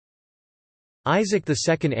Isaac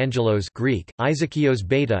II Angelos Greek, Isakios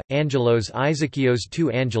Beta, Angelos Isakios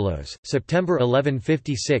II Angelos, September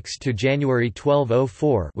 1156 to January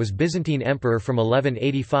 1204 was Byzantine emperor from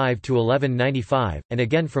 1185 to 1195, and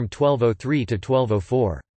again from 1203 to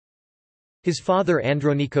 1204. His father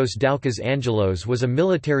Andronikos Doukas Angelos was a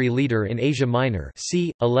military leader in Asia Minor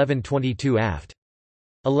c. 1122 aft.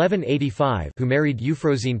 1185 who married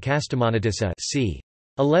Euphrosyne Kastamonidissa c.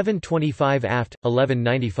 1125 aft.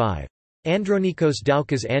 1195. Andronikos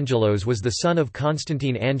Doukas Angelos was the son of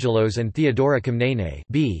Constantine Angelos and Theodora Komnene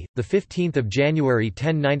b. 15 January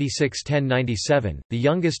 1096–1097, the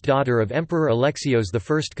youngest daughter of Emperor Alexios I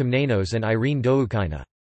Komnenos and Irene Doukaina.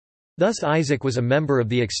 Thus Isaac was a member of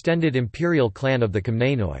the extended imperial clan of the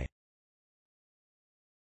Komnenoi.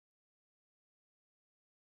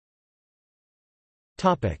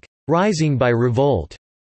 Rising by revolt.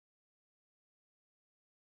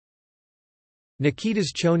 Nikitas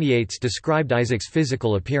Choniates described Isaac's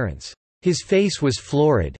physical appearance. His face was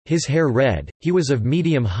florid, his hair red, he was of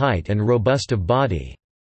medium height and robust of body.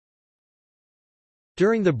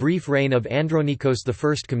 During the brief reign of Andronikos I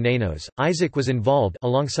Komnenos, Isaac was involved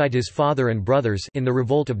alongside his father and brothers in the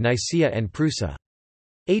revolt of Nicaea and Prusa.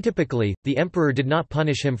 Atypically, the emperor did not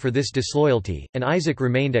punish him for this disloyalty, and Isaac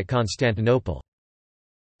remained at Constantinople.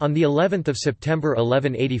 On the 11th of September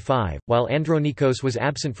 1185, while Andronikos was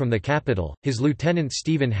absent from the capital, his lieutenant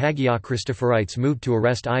Stephen Hagiochristophoриtes moved to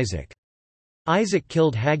arrest Isaac. Isaac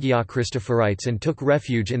killed Hagiochristophoриtes and took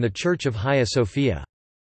refuge in the church of Hagia Sophia.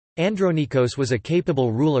 Andronikos was a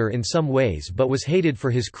capable ruler in some ways but was hated for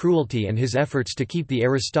his cruelty and his efforts to keep the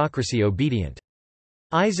aristocracy obedient.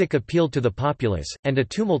 Isaac appealed to the populace, and a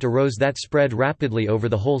tumult arose that spread rapidly over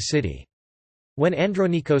the whole city. When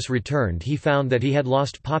Andronikos returned, he found that he had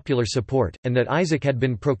lost popular support, and that Isaac had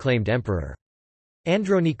been proclaimed emperor.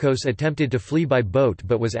 Andronikos attempted to flee by boat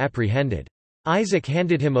but was apprehended. Isaac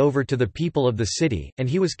handed him over to the people of the city, and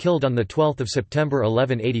he was killed on 12 September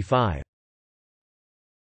 1185.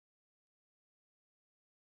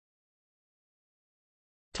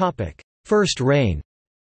 First reign.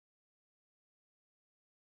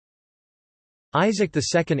 Isaac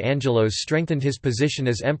II Angelos strengthened his position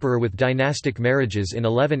as emperor with dynastic marriages in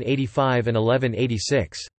 1185 and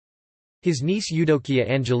 1186. His niece Eudokia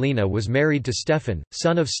Angelina was married to Stefan,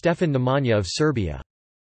 son of Stefan Nemanja of Serbia.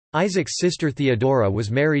 Isaac's sister Theodora was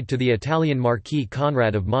married to the Italian Marquis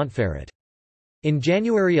Conrad of Montferrat. In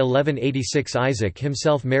January 1186 Isaac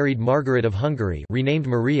himself married Margaret of Hungary, renamed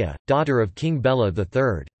Maria, daughter of King Bela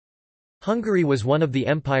III. Hungary was one of the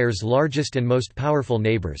empire's largest and most powerful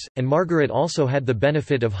neighbors, and Margaret also had the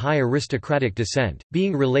benefit of high aristocratic descent,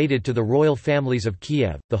 being related to the royal families of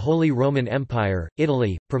Kiev, the Holy Roman Empire,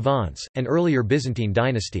 Italy, Provence, and earlier Byzantine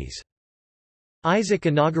dynasties. Isaac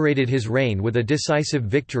inaugurated his reign with a decisive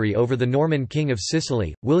victory over the Norman king of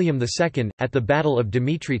Sicily, William II, at the Battle of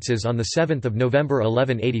Demetritzes on 7 November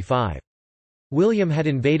 1185. William had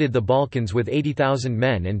invaded the Balkans with 80,000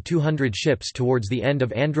 men and 200 ships towards the end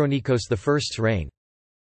of Andronikos I's reign.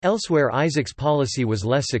 Elsewhere Isaac's policy was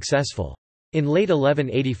less successful. In late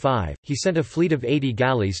 1185, he sent a fleet of 80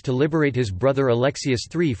 galleys to liberate his brother Alexius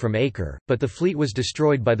III from Acre, but the fleet was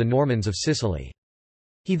destroyed by the Normans of Sicily.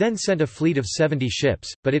 He then sent a fleet of 70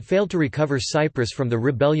 ships, but it failed to recover Cyprus from the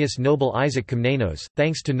rebellious noble Isaac Komnenos,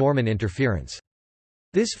 thanks to Norman interference.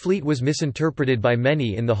 This fleet was misinterpreted by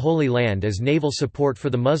many in the Holy Land as naval support for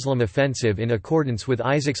the Muslim offensive in accordance with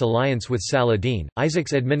Isaac's alliance with Saladin.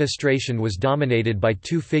 Isaac's administration was dominated by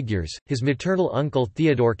two figures, his maternal uncle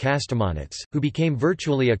Theodore Kastamonites, who became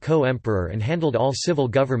virtually a co-emperor and handled all civil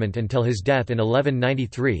government until his death in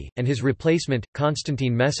 1193, and his replacement,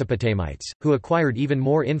 Constantine Mesopotamites, who acquired even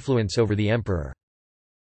more influence over the emperor.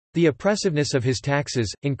 The oppressiveness of his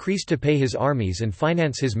taxes, increased to pay his armies and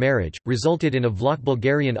finance his marriage, resulted in a Vlach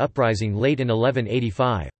Bulgarian uprising late in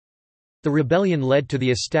 1185. The rebellion led to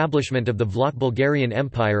the establishment of the Vlach Bulgarian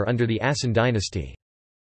Empire under the Asen dynasty.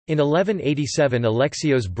 In 1187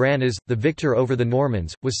 Alexios Branas, the victor over the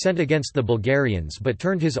Normans, was sent against the Bulgarians but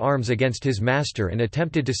turned his arms against his master and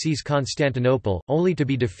attempted to seize Constantinople, only to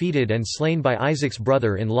be defeated and slain by Isaac's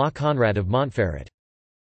brother-in-law Conrad of Montferrat.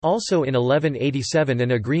 Also in 1187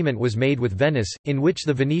 an agreement was made with Venice, in which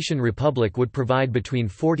the Venetian Republic would provide between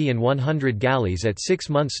 40 and 100 galleys at 6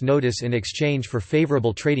 months' notice in exchange for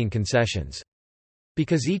favourable trading concessions.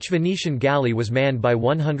 Because each Venetian galley was manned by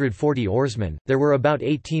 140 oarsmen, there were about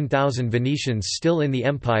 18,000 Venetians still in the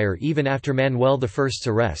empire even after Manuel I's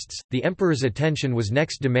arrests. The emperor's attention was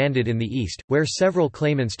next demanded in the east, where several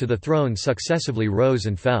claimants to the throne successively rose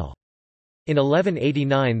and fell. In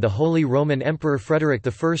 1189 the Holy Roman Emperor Frederick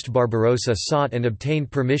I Barbarossa sought and obtained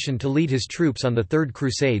permission to lead his troops on the Third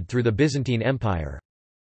Crusade through the Byzantine Empire.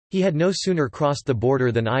 He had no sooner crossed the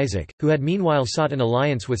border than Isaac, who had meanwhile sought an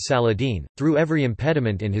alliance with Saladin, threw every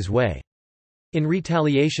impediment in his way. In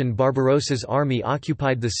retaliation Barbarossa's army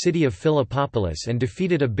occupied the city of Philippopolis and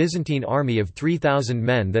defeated a Byzantine army of 3,000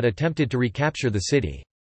 men that attempted to recapture the city.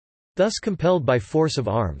 Thus compelled by force of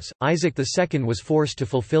arms, Isaac II was forced to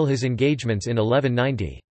fulfill his engagements in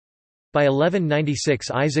 1190. By 1196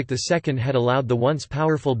 Isaac II had allowed the once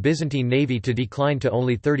powerful Byzantine navy to decline to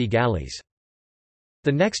only 30 galleys.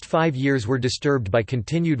 The next 5 years were disturbed by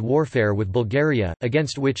continued warfare with Bulgaria,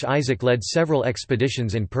 against which Isaac led several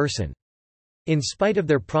expeditions in person. In spite of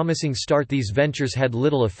their promising start these ventures had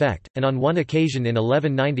little effect, and on one occasion in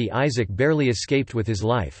 1190 Isaac barely escaped with his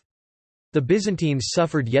life. The Byzantines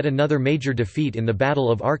suffered yet another major defeat in the Battle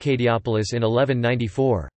of Arcadiopolis in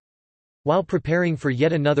 1194. While preparing for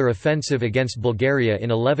yet another offensive against Bulgaria in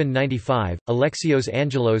 1195, II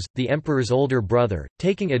Angelos, the emperor's older brother,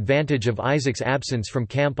 taking advantage of Isaac's absence from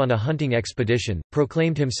camp on a hunting expedition,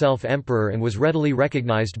 proclaimed himself emperor and was readily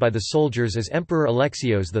recognized by the soldiers as Emperor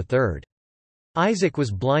Alexios III. Isaac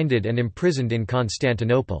was blinded and imprisoned in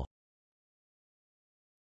Constantinople.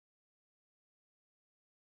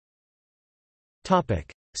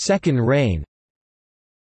 Second reign.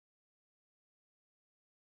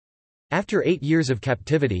 After 8 years of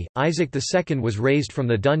captivity, Isaac II was raised from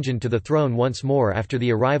the dungeon to the throne once more after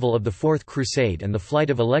the arrival of the Fourth Crusade and the flight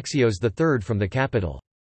of Alexios III from the capital.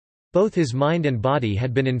 Both his mind and body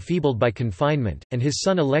had been enfeebled by confinement, and his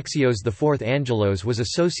son Alexios IV Angelos was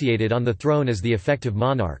associated on the throne as the effective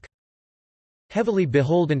monarch. Heavily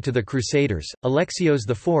beholden to the Crusaders, Alexios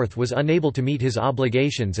IV was unable to meet his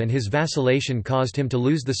obligations and his vacillation caused him to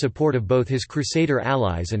lose the support of both his Crusader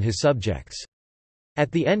allies and his subjects. At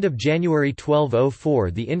the end of January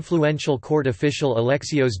 1204 the influential court official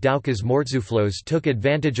Alexios Doukas Mortzouflos took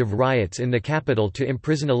advantage of riots in the capital to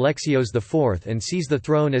imprison Alexios IV and seize the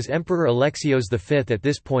throne as Emperor Alexios V. At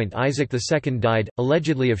this point Isaac II died,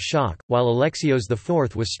 allegedly of shock, while Alexios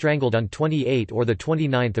IV was strangled on 28 or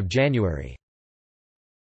 29 January.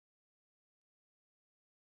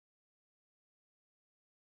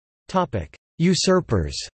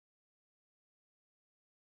 Usurpers.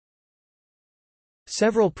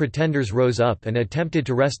 Several pretenders rose up and attempted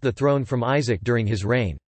to wrest the throne from Isaac during his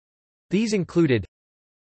reign. These included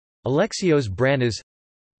Alexios Branas,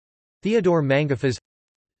 Theodore Mangafas,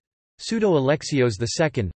 Pseudo-Alexios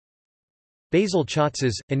II. Basil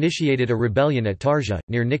Chatzes, initiated a rebellion at Tarja,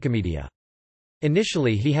 near Nicomedia.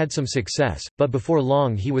 Initially he had some success, but before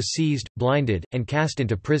long he was seized, blinded, and cast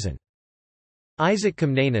into prison. Isaac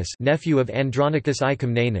Comnenus, nephew of Andronicus I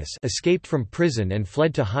Comnenus, escaped from prison and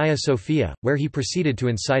fled to Hagia Sophia, where he proceeded to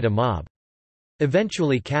incite a mob.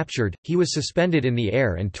 Eventually captured, he was suspended in the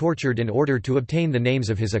air and tortured in order to obtain the names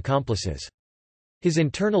of his accomplices. His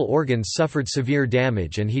internal organs suffered severe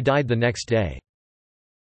damage and he died the next day.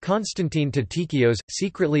 Constantine Tatikios,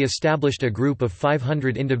 secretly established a group of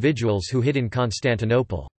 500 individuals who hid in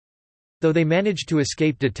Constantinople. Though they managed to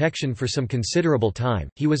escape detection for some considerable time,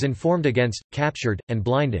 he was informed against, captured, and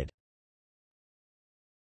blinded.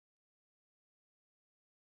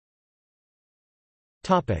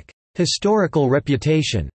 Historical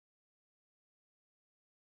reputation.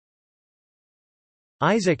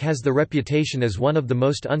 Isaac has the reputation as one of the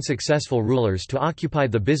most unsuccessful rulers to occupy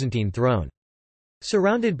the Byzantine throne.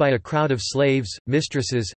 Surrounded by a crowd of slaves,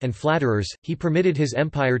 mistresses, and flatterers, he permitted his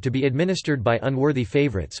empire to be administered by unworthy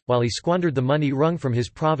favorites, while he squandered the money wrung from his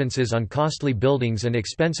provinces on costly buildings and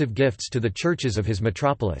expensive gifts to the churches of his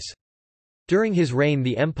metropolis. During his reign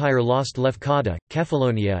the empire lost Lefkada,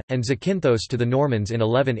 Kefalonia, and Zakynthos to the Normans in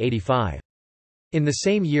 1185. In the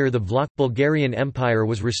same year the Vlach Bulgarian Empire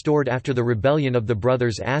was restored after the rebellion of the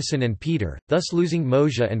brothers Asen and Peter, thus losing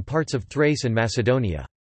Moesia and parts of Thrace and Macedonia.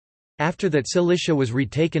 After that Cilicia was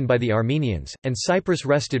retaken by the Armenians, and Cyprus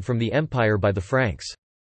wrested from the empire by the Franks.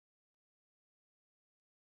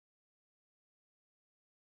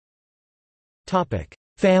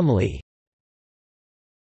 Family.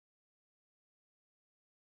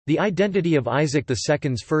 The identity of Isaac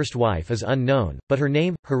II's first wife is unknown, but her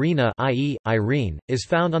name, Harina i.e., Irene, is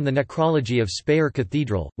found on the necrology of Speyer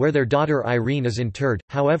Cathedral, where their daughter Irene is interred.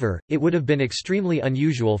 However, it would have been extremely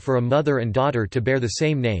unusual for a mother and daughter to bear the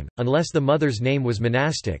same name, unless the mother's name was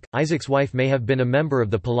monastic. Isaac's wife may have been a member of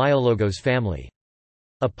the Palaiologos family.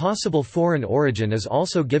 A possible foreign origin is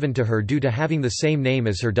also given to her due to having the same name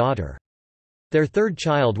as her daughter. Their third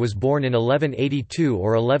child was born in 1182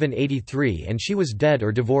 or 1183 and she was dead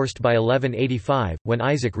or divorced by 1185, when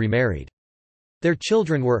Isaac remarried. Their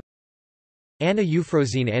children were Anna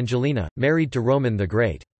Euphrosyne Angelina, married to Roman the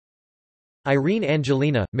Great. Irene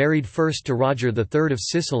Angelina, married first to Roger III of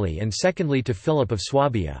Sicily and secondly to Philip of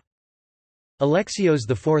Swabia. Alexios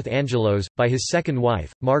IV Angelos, by his second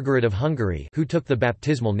wife, Margaret of Hungary, who took the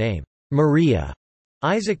baptismal name, Maria.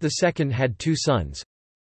 Isaac II had two sons.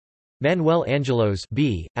 Manuel Angelos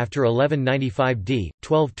b. After 1195 d.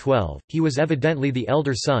 1212, he was evidently the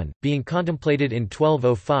elder son, being contemplated in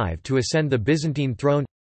 1205 to ascend the Byzantine throne.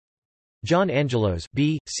 John Angelos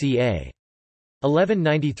b. ca.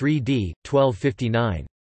 1193 d. 1259.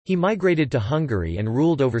 He migrated to Hungary and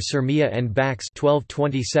ruled over Sirmia and Bax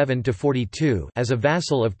 1227–42 as a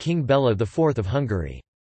vassal of King Bela IV of Hungary.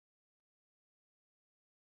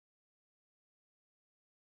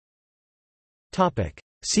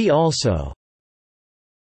 See also: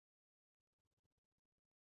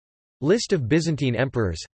 List of Byzantine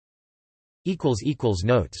emperors.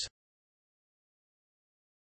 Notes